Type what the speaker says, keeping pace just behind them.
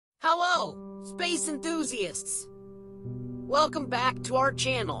Hello, space enthusiasts! Welcome back to our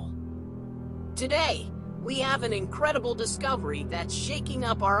channel. Today, we have an incredible discovery that's shaking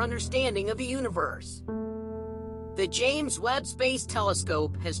up our understanding of the universe. The James Webb Space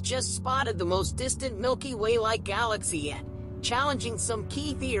Telescope has just spotted the most distant Milky Way-like galaxy yet, challenging some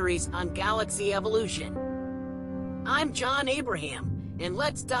key theories on galaxy evolution. I'm John Abraham, and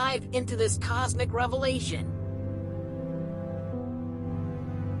let's dive into this cosmic revelation.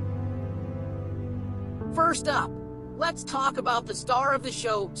 First up, let's talk about the star of the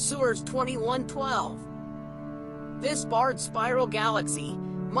show, Ceers-2112. This barred spiral galaxy,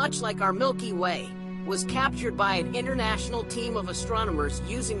 much like our Milky Way, was captured by an international team of astronomers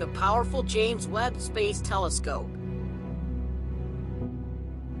using the powerful James Webb Space Telescope.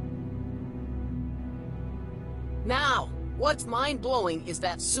 Now, what's mind-blowing is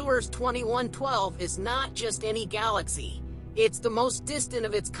that Ceers-2112 is not just any galaxy. It's the most distant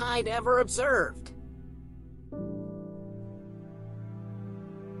of its kind ever observed.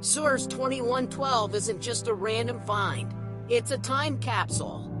 Ceers-2112 isn't just a random find, it's a time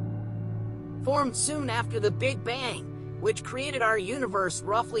capsule. Formed soon after the Big Bang, which created our universe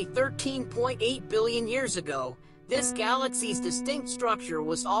roughly 13.8 billion years ago, this galaxy's distinct structure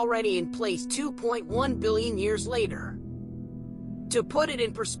was already in place 2.1 billion years later. To put it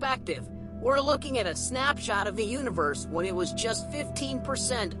in perspective, we're looking at a snapshot of the universe when it was just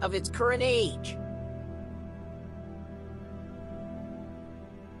 15% of its current age.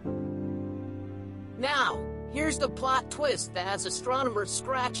 Now, here's the plot twist that has astronomers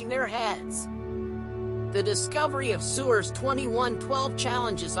scratching their heads. The discovery of Ceers-2112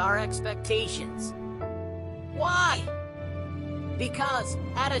 challenges our expectations. Why? Because,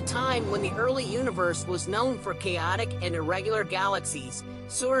 at a time when the early universe was known for chaotic and irregular galaxies,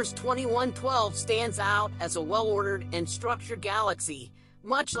 Ceers-2112 stands out as a well-ordered and structured galaxy,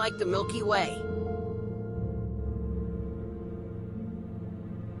 much like the Milky Way.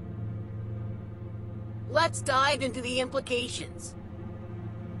 Let's dive into the implications.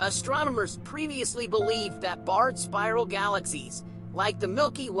 Astronomers previously believed that barred spiral galaxies, like the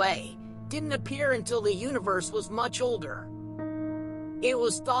Milky Way, didn't appear until the universe was much older. It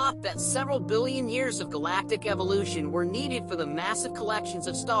was thought that several billion years of galactic evolution were needed for the massive collections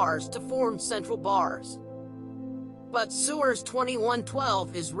of stars to form central bars. But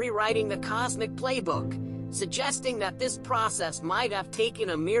Ceers-2112 is rewriting the cosmic playbook, suggesting that this process might have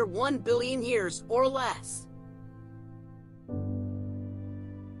taken a mere 1 billion years or less.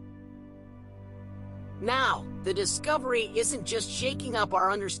 Now, the discovery isn't just shaking up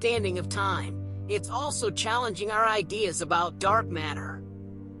our understanding of time, it's also challenging our ideas about dark matter.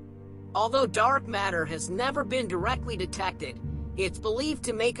 Although dark matter has never been directly detected, it's believed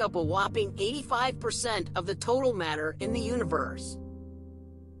to make up a whopping 85% of the total matter in the universe.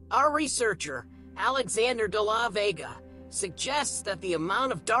 Our researcher, Alexander de la Vega, suggests that the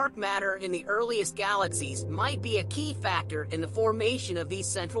amount of dark matter in the earliest galaxies might be a key factor in the formation of these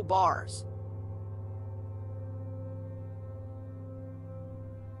central bars.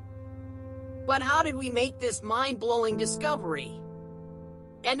 But how did we make this mind-blowing discovery?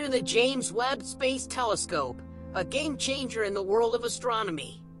 Enter the James Webb Space Telescope, a game-changer in the world of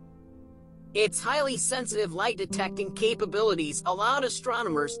astronomy. Its highly sensitive light-detecting capabilities allowed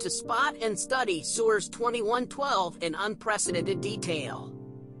astronomers to spot and study Ceers-2112 in unprecedented detail.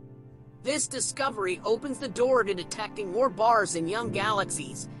 This discovery opens the door to detecting more bars in young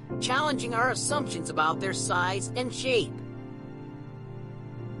galaxies, challenging our assumptions about their size and shape.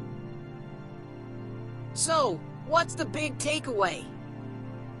 So, what's the big takeaway?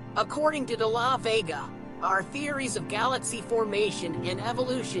 According to de la Vega, our theories of galaxy formation and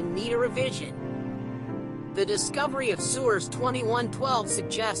evolution need a revision. The discovery of Ceers-2112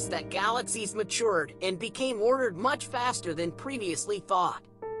 suggests that galaxies matured and became ordered much faster than previously thought.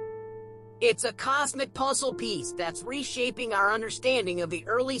 It's a cosmic puzzle piece that's reshaping our understanding of the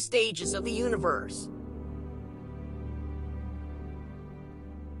early stages of the universe.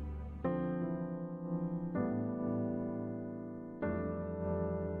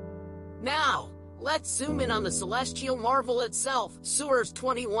 Now, let's zoom in on the celestial marvel itself,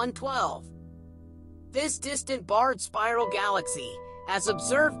 Ceers-2112. This distant barred spiral galaxy, as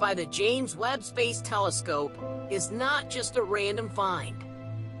observed by the James Webb Space Telescope, is not just a random find.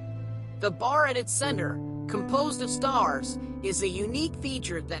 The bar at its center, composed of stars, is a unique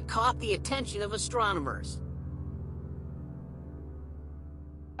feature that caught the attention of astronomers.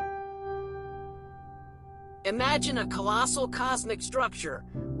 Imagine a colossal cosmic structure,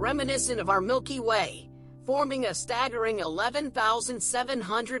 reminiscent of our Milky Way, forming a staggering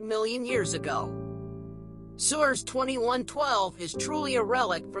 11,700 million years ago. Ceers-2112 is truly a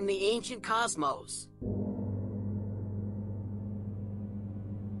relic from the ancient cosmos.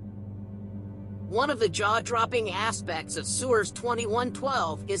 One of the jaw-dropping aspects of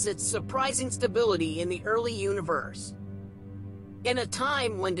Ceers-2112 is its surprising stability in the early universe. In a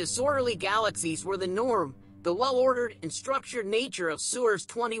time when disorderly galaxies were the norm, the well-ordered and structured nature of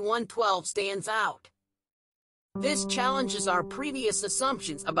Ceers-2112 stands out. This challenges our previous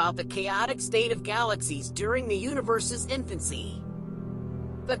assumptions about the chaotic state of galaxies during the universe's infancy.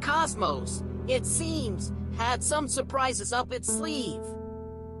 The cosmos, it seems, had some surprises up its sleeve.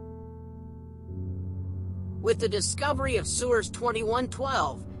 With the discovery of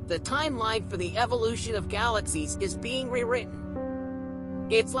Ceers-2112, the timeline for the evolution of galaxies is being rewritten.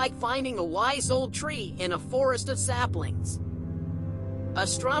 It's like finding a wise old tree in a forest of saplings.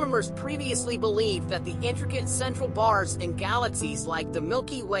 Astronomers previously believed that the intricate central bars in galaxies like the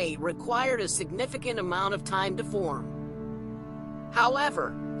Milky Way required a significant amount of time to form.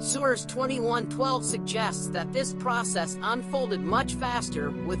 However, Ceers-2112 suggests that this process unfolded much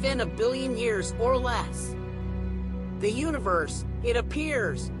faster, within 1 billion years or less. The universe, it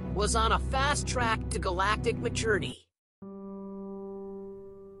appears, was on a fast track to galactic maturity.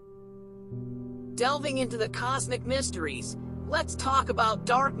 Delving into the cosmic mysteries, let's talk about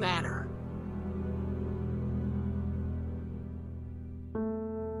dark matter.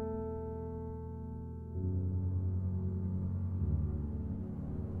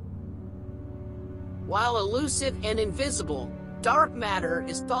 While elusive and invisible, dark matter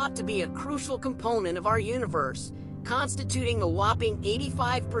is thought to be a crucial component of our universe, constituting a whopping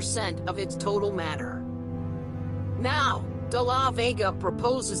 85% of its total matter. Now, De La Vega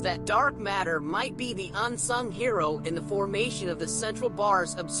proposes that dark matter might be the unsung hero in the formation of the central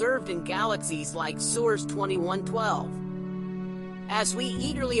bars observed in galaxies like Ceers-2112. As we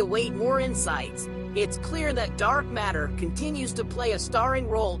eagerly await more insights, it's clear that dark matter continues to play a starring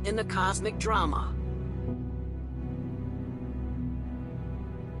role in the cosmic drama.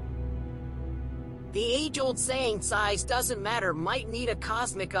 The age-old saying size doesn't matter might need a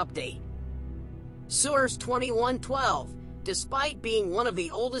cosmic update. Ceers-2112, despite being one of the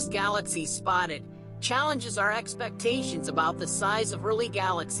oldest galaxies spotted, challenges our expectations about the size of early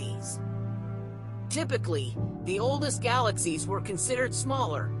galaxies. Typically, the oldest galaxies were considered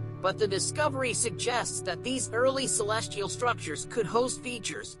smaller, but the discovery suggests that these early celestial structures could host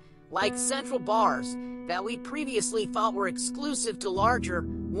features, like central bars, that we previously thought were exclusive to larger,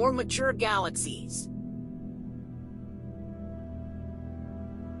 more mature galaxies.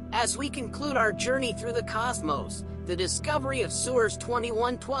 As we conclude our journey through the cosmos, the discovery of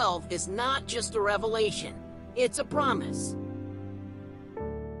Ceers-2112 is not just a revelation, it's a promise.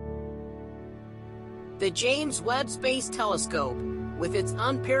 The James Webb Space Telescope, with its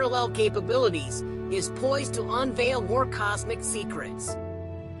unparalleled capabilities, is poised to unveil more cosmic secrets.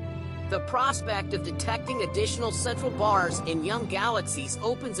 The prospect of detecting additional central bars in young galaxies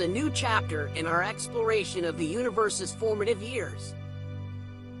opens a new chapter in our exploration of the universe's formative years.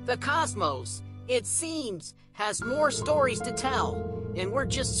 The cosmos, it seems, has more stories to tell, and we're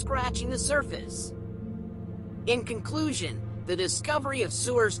just scratching the surface. In conclusion, the discovery of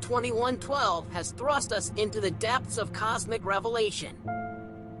Ceers-2112 has thrust us into the depths of cosmic revelation.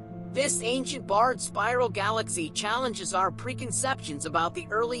 This ancient barred spiral galaxy challenges our preconceptions about the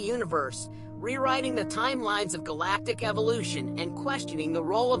early universe, rewriting the timelines of galactic evolution and questioning the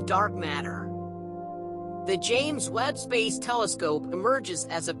role of dark matter. The James Webb Space Telescope emerges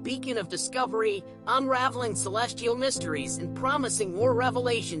as a beacon of discovery, unraveling celestial mysteries and promising more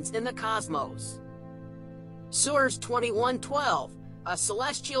revelations in the cosmos. Ceers-2112, a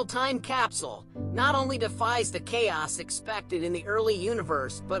celestial time capsule, not only defies the chaos expected in the early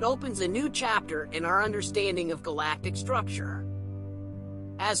universe but opens a new chapter in our understanding of galactic structure.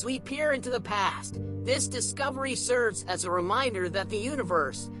 As we peer into the past, this discovery serves as a reminder that the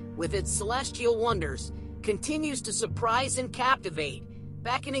universe, with its celestial wonders, continues to surprise and captivate,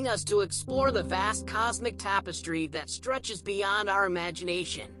 beckoning us to explore the vast cosmic tapestry that stretches beyond our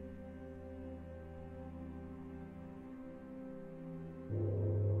imagination.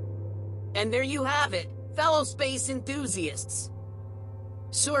 And there you have it, fellow space enthusiasts.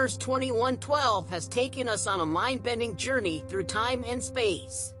 Ceers-2112 has taken us on a mind-bending journey through time and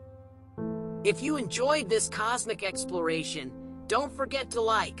space. If you enjoyed this cosmic exploration, don't forget to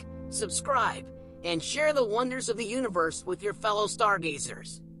like, subscribe, and share the wonders of the universe with your fellow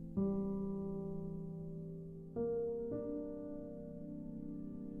stargazers.